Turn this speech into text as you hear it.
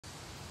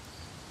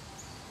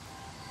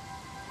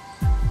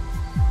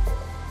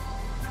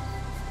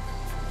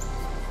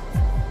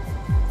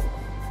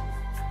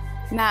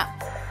Matt,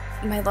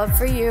 my love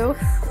for you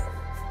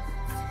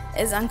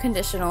is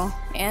unconditional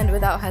and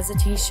without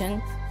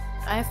hesitation.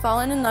 I have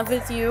fallen in love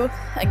with you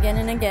again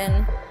and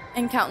again,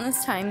 and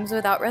countless times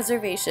without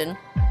reservation.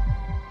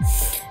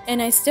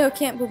 And I still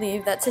can't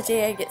believe that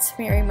today I get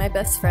to marry my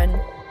best friend.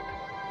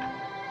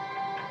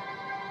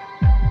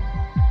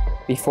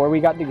 Before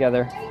we got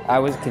together, I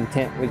was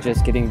content with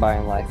just getting by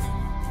in life.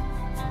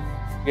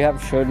 You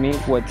have showed me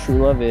what true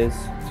love is,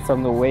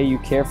 from the way you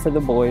care for the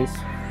boys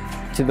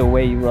to the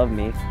way you love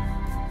me.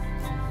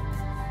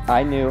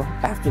 I knew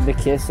after the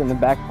kiss in the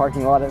back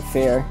parking lot at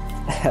Fair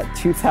at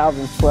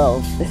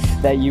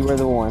 2012 that you were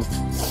the one,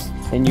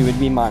 and you would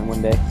be mine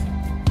one day.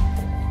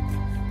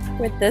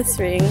 With this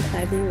ring,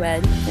 I thee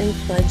wed, and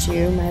pledge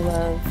you my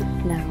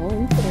love now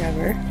and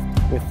forever.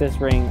 With this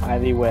ring, I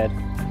thee wed,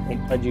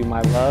 and pledge you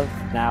my love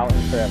now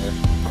and forever.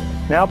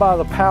 Now by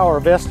the power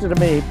vested in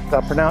me,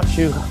 I pronounce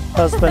you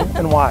husband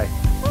and wife.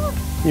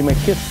 You may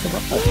kiss the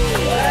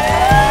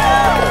bride.